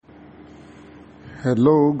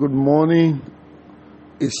Hello, good morning.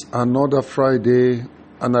 It's another Friday,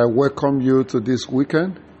 and I welcome you to this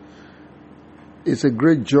weekend. It's a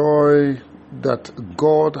great joy that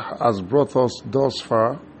God has brought us thus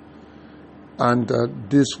far, and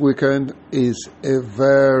this weekend is a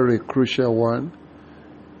very crucial one.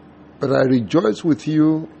 But I rejoice with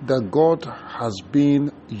you that God has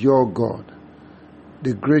been your God,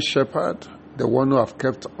 the great shepherd, the one who has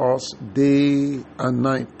kept us day and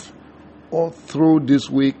night, all through this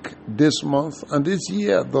week, this month, and this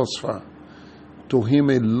year thus far. To him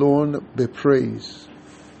alone be praised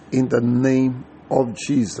in the name of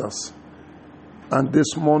Jesus. And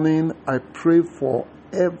this morning I pray for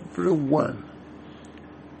everyone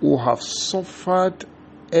who have suffered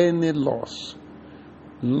any loss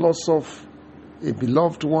of a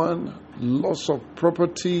beloved one, loss of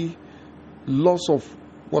property, loss of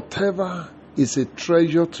whatever is a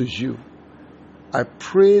treasure to you. I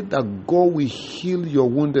pray that God will heal your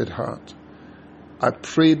wounded heart. I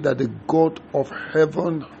pray that the God of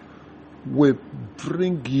heaven will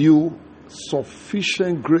bring you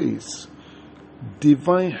sufficient grace,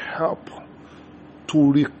 divine help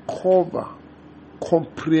to recover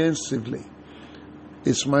comprehensively.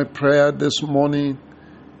 It's my prayer this morning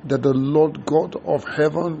that the Lord God of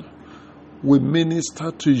heaven will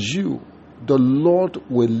minister to you. The Lord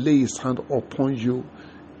will lay his hand upon you,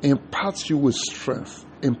 impart you with strength,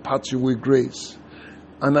 impart you with grace.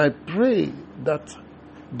 And I pray that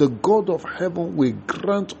the God of heaven will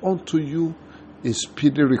grant unto you a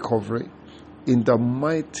speedy recovery in the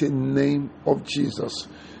mighty name of Jesus.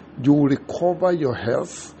 You will recover your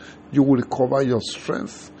health, you will recover your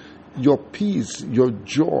strength, your peace, your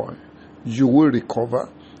joy, you will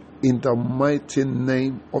recover in the mighty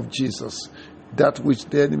name of Jesus. That which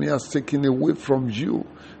the enemy has taken away from you,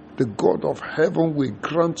 the God of heaven will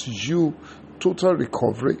grant you total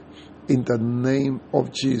recovery in the name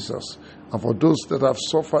of Jesus. And for those that have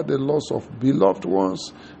suffered the loss of beloved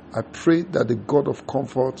ones, I pray that the God of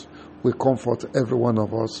comfort will comfort every one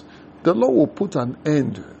of us. The Lord will put an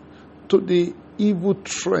end to the evil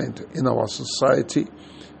trend in our society,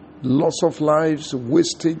 loss of lives,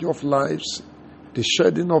 wastage of lives, the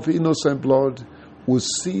shedding of innocent blood will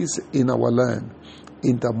cease in our land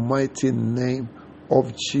in the mighty name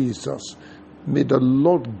of Jesus. May the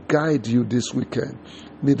Lord guide you this weekend.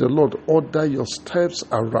 May the Lord order your steps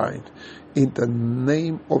aright in the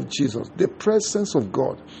name of Jesus. The presence of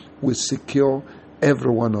God will secure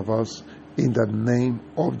every one of us in the name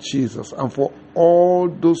of Jesus. And for all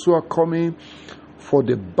those who are coming for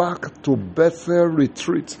the Back to Bethel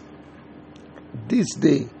retreat this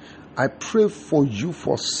day, I pray for you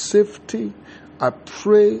for safety. I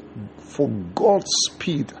pray for God's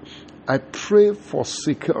speed. I pray for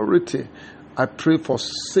security. I pray for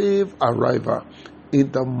safe arrival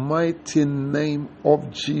in the mighty name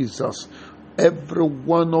of Jesus. Every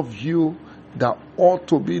one of you that ought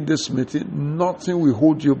to be in this meeting, nothing will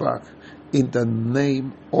hold you back in the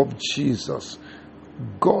name of Jesus.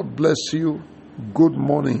 God bless you. Good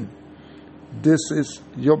morning. This is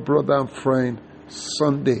your brother and friend,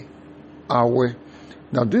 Sunday Awe.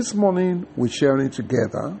 Now this morning we're sharing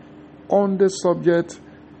together on the subject,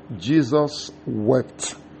 Jesus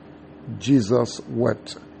wept. Jesus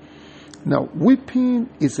wept. Now, weeping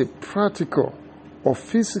is a practical or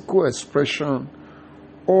physical expression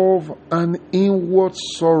of an inward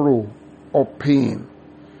sorrow or pain.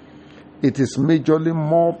 It is majorly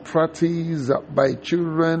more practiced by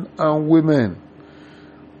children and women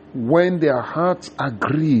when their hearts are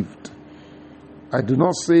grieved. I do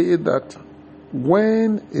not say that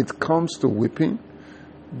when it comes to weeping,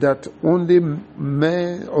 that only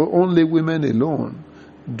men or only women alone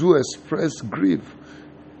do express grief.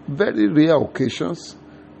 Very rare occasions,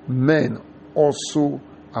 men also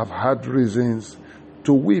have had reasons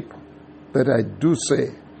to weep. But I do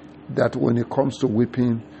say that when it comes to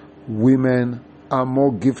weeping, women are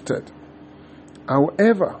more gifted.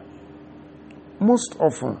 However, most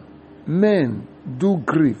often, men do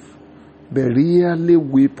grieve, but rarely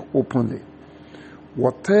weep openly.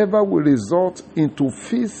 Whatever will result into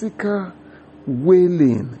physical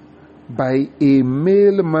wailing by a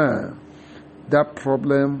male man, that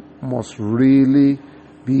problem must really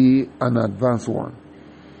be an advanced one.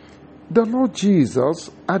 The Lord Jesus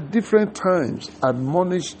at different times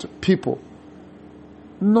admonished people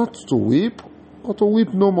not to weep or to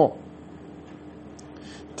weep no more.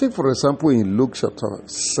 Take for example in Luke chapter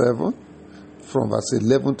 7 from verse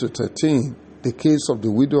 11 to 13, the case of the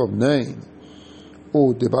widow of Nain.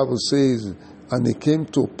 The Bible says, and it came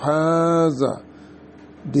to pass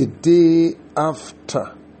the day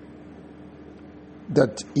after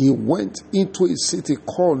that he went into a city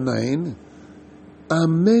called Nain,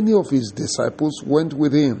 And many of his disciples went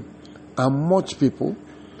with him, and much people.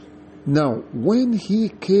 Now, when he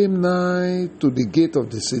came nigh to the gate of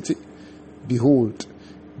the city, behold,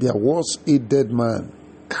 there was a dead man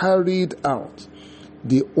carried out,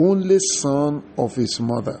 the only son of his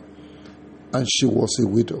mother, and she was a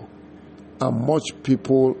widow, and much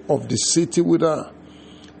people of the city with her.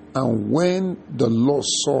 And when the Lord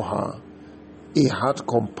saw her, he had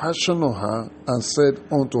compassion on her, and said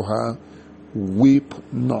unto her, Weep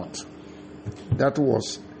not. That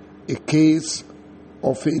was a case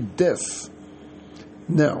of a death.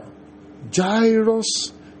 Now,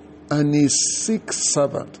 Jairus and his sick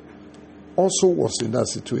servant also was in that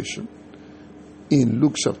situation. In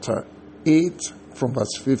Luke chapter 8, from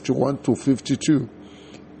verse 51 to 52,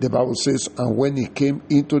 the Bible says, And when he came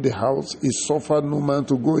into the house, he suffered no man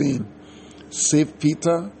to go in, save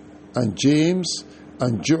Peter and James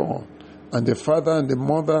and John, and the father and the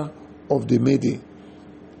mother of the maiden.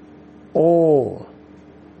 All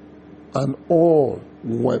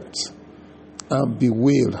wept and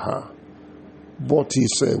bewailed her. But he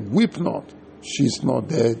said, Weep not, she is not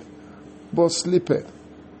dead, but sleepeth.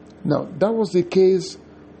 Now, that was the case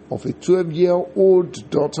of a 12-year-old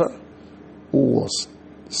daughter who was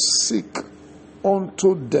sick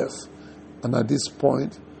unto death. And at this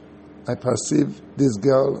point, I perceive this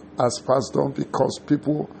girl has passed on, because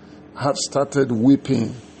people have started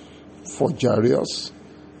weeping for Jairus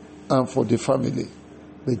and for the family.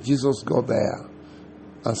 But Jesus got there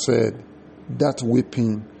and said, that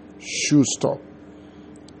weeping should stop.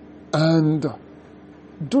 And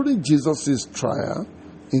during Jesus' trial,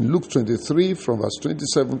 in Luke 23, from verse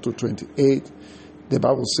 27 to 28, the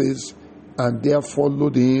Bible says, And there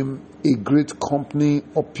followed him a great company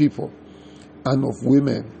of people and of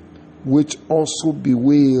women, which also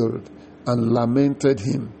bewailed and lamented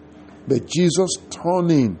him. But Jesus,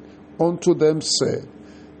 turning unto them, said,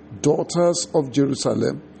 Daughters of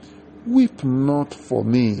Jerusalem, weep not for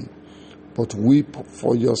me, but weep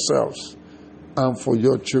for yourselves and for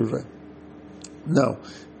your children. Now,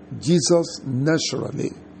 Jesus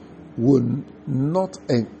naturally would not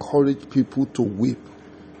encourage people to weep.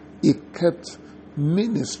 He kept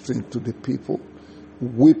ministering to the people,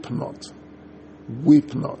 weep not,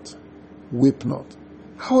 weep not, weep not.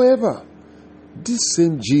 However, this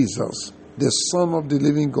same Jesus, the Son of the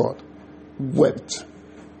living God, wept.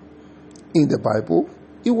 In the Bible,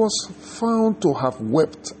 he was found to have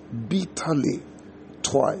wept bitterly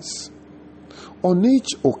twice. On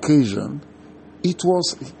each occasion, it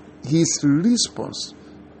was his response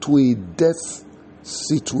to a death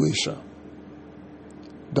situation.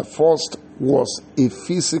 The first was a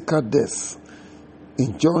physical death.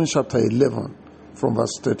 In John chapter 11, from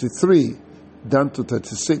verse 33 down to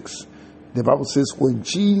 36, the Bible says, When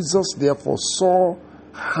Jesus therefore saw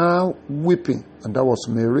her weeping, and that was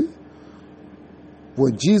Mary,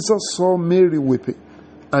 when Jesus saw Mary weeping,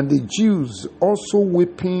 and the Jews also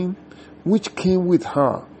weeping, which came with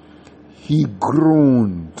her, he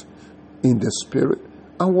groaned in the spirit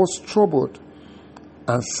and was troubled,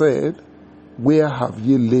 and said, Where have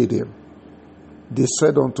ye laid him? They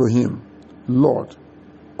said unto him, Lord,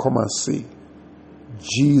 come and see.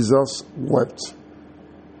 Jesus wept.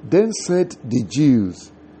 Then said the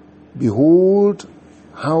Jews, Behold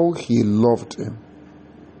how he loved him.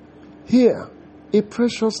 Here, a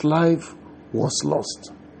precious life was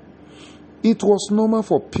lost. It was normal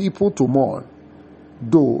for people to mourn,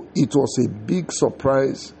 though it was a big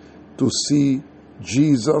surprise to see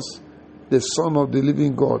Jesus, the Son of the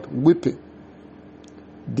living God, weeping.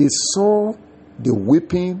 They saw the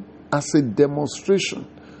weeping as a demonstration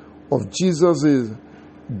of Jesus'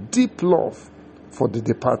 deep love for the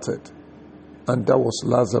departed, and that was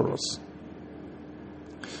Lazarus.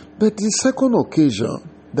 But the second occasion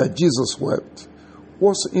that Jesus wept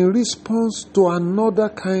was in response to another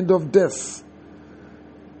kind of death.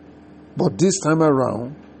 But this time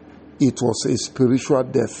around, it was a spiritual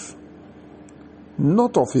death.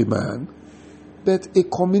 Not of a man, but a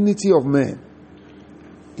community of men.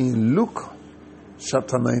 In Luke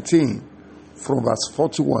chapter 19, from verse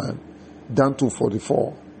 41 down to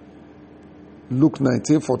 44. Luke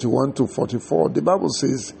 19, 41 to 44, the Bible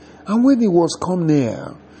says, And when he was come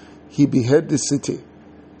near, he beheld the city,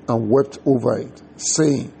 and wept over it,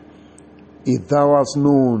 saying, If thou hast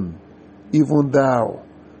known, even thou,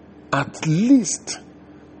 at least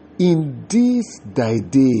in this thy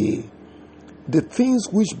day, the things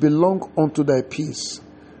which belong unto thy peace,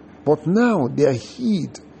 but now they are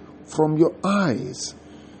hid from your eyes,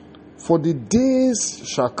 for the days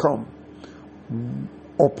shall come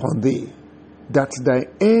upon thee, that thy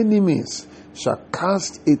enemies shall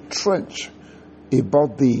cast a trench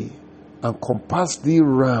about thee, and compass thee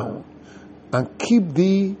round, and keep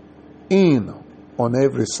thee in on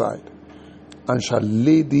every side, and shall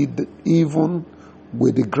lay thee even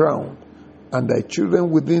with the ground, and thy children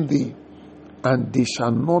within thee, and they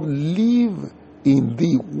shall not leave in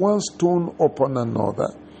thee one stone upon another,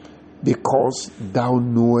 because thou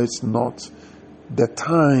knowest not the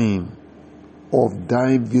time of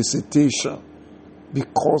thy visitation,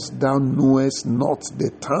 because thou knowest not the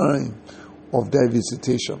time of thy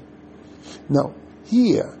visitation. Now,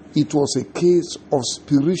 here it was a case of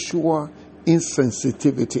spiritual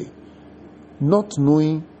insensitivity, not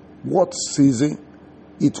knowing what season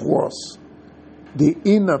it was, the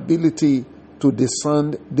inability to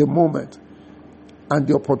discern the moment and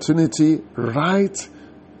the opportunity right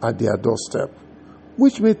at their doorstep,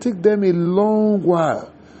 which may take them a long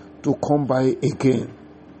while to come by again,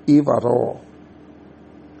 if at all.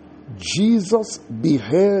 Jesus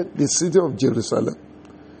beheld the city of Jerusalem.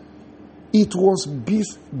 It was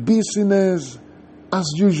business as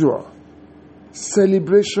usual,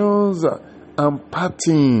 celebrations and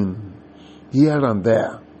partying here and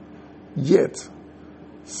there. Yet,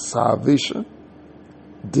 salvation,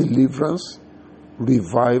 deliverance,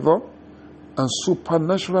 revival, and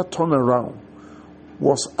supernatural turnaround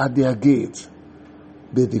was at their gate,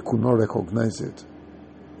 but they could not recognize it.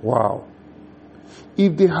 Wow.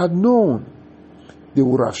 If they had known, they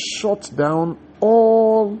would have shut down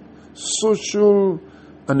all social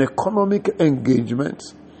and economic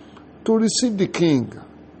engagements to receive the King,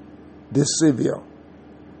 the Savior.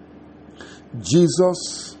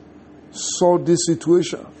 Jesus saw this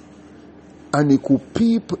situation, and he could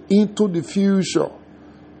peep into the future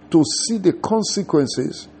to see the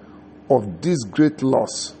consequences of this great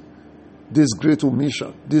loss, this great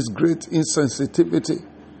omission, this great insensitivity.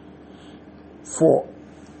 For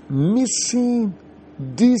missing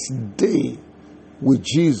this day with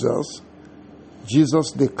Jesus,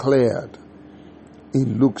 Jesus declared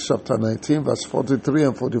in Luke chapter 19, verse 43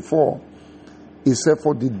 and 44, he said,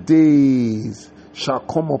 for the days shall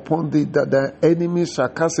come upon thee that thy enemies shall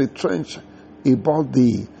cast a trench about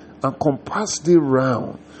thee, and compass thee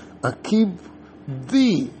round, and keep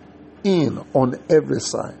thee in on every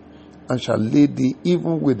side, and shall lay thee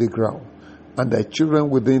even with the ground, and thy children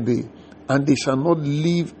within thee, and they shall not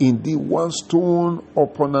leave in thee one stone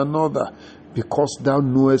upon another, because thou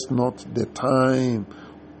knowest not the time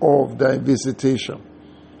of thy visitation.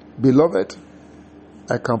 Beloved,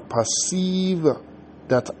 I can perceive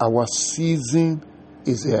that our season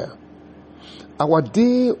is here. Our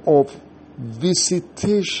day of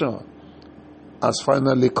visitation has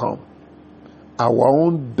finally come. Our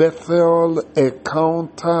own Bethel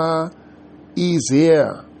encounter is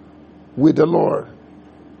here with the Lord.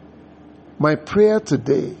 My prayer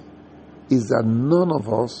today is that none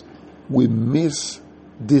of us will miss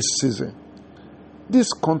this season,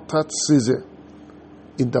 this contact season,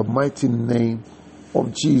 in the mighty name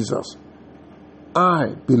of Jesus.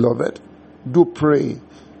 I, beloved, do pray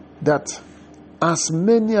that as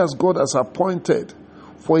many as God has appointed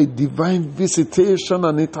for a divine visitation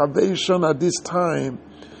and intervention at this time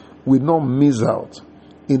will not miss out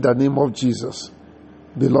in the name of Jesus.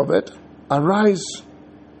 Beloved, arise,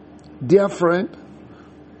 dear friend,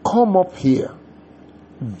 come up here.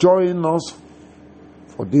 Join us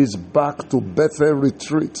for this Back to Bethel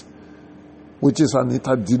retreat, which is an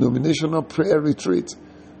interdenominational prayer retreat.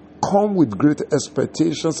 Come with great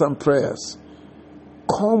expectations and prayers.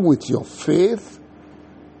 Come with your faith.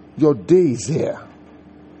 Your day is here.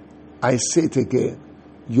 I say it again.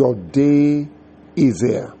 Your day is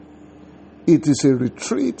here. It is a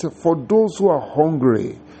retreat for those who are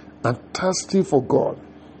hungry and thirsty for God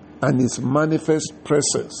and His manifest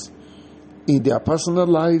presence in their personal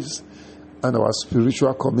lives and our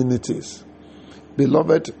spiritual communities.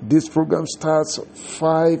 Beloved, this program starts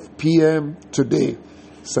 5 p.m. today,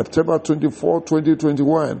 September 24,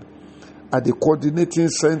 2021, at the Coordinating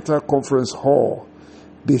Center Conference Hall,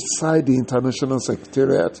 beside the International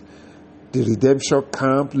Secretariat, the Redemption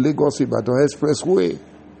Camp, Lagos-Ibadan Expressway.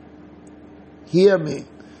 Hear me.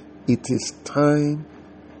 It is time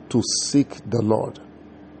to seek the Lord.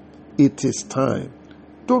 It is time.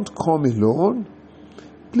 Don't come alone.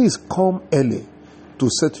 Please come early to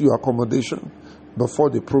settle your accommodation before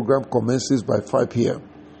the program commences by 5 p.m.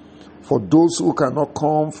 For those who cannot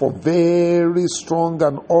come for very strong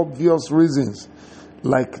and obvious reasons,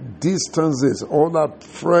 like distances, all our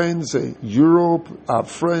friends in Europe, our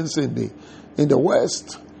friends in the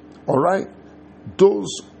West, all right? Those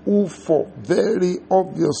who for very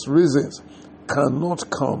obvious reasons cannot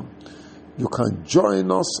come, you can join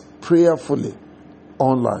us prayerfully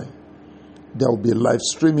online. There will be live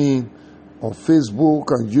streaming on Facebook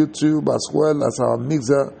and YouTube, as well as our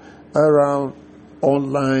Mixer around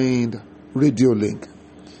online radio link.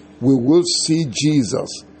 We will see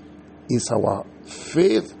Jesus is our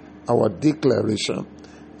faith, our declaration.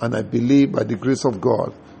 And I believe by the grace of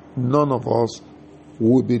God, none of us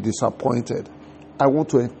will be disappointed. I want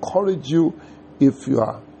to encourage you, if you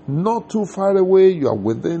are not too far away, you are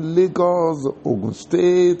within Lagos, Ogun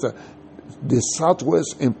State, the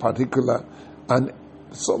Southwest in particular, and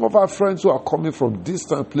some of our friends who are coming from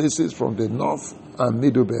distant places, from the North and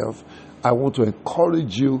Middle Belt, I want to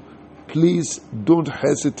encourage you, please don't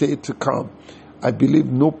hesitate to come. I believe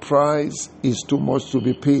no price is too much to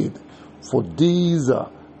be paid for these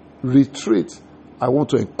retreats. I want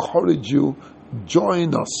to encourage you,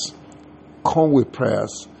 join us, come with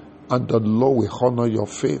prayers, and the Lord will honor your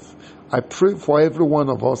faith. I pray for every one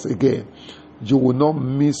of us again. You will not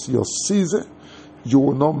miss your season. You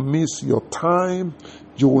will not miss your time.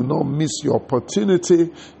 You will not miss your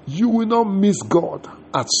opportunity. You will not miss God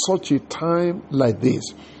at such a time like this.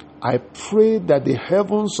 I pray that the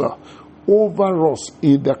heavens over us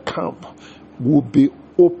in the camp will be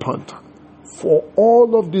opened for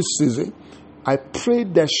all of this season. I pray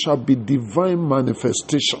there shall be divine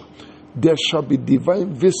manifestation. There shall be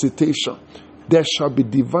divine visitation. There shall be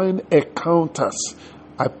divine encounters.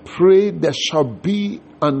 I pray there shall be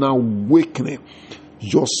an awakening.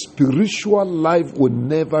 Your spiritual life will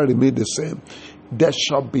never remain the same. There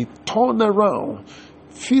shall be turnaround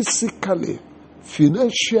physically,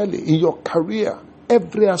 financially, in your career,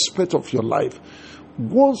 every aspect of your life.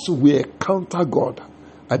 Once we encounter God,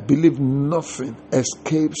 I believe nothing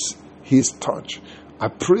escapes His touch. I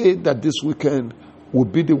pray that this weekend will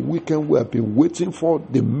be the weekend we have been waiting for,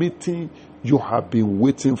 the meeting you have been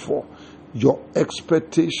waiting for. Your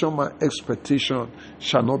expectation, my expectation,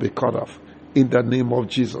 shall not be cut off. In the name of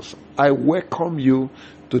Jesus, I welcome you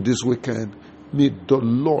to this weekend. May the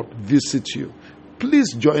Lord visit you.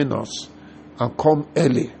 Please join us and come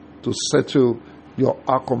early to settle your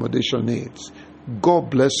accommodation needs. God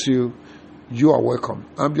bless you. You are welcome.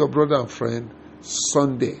 I'm your brother and friend,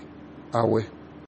 Sunday Awe.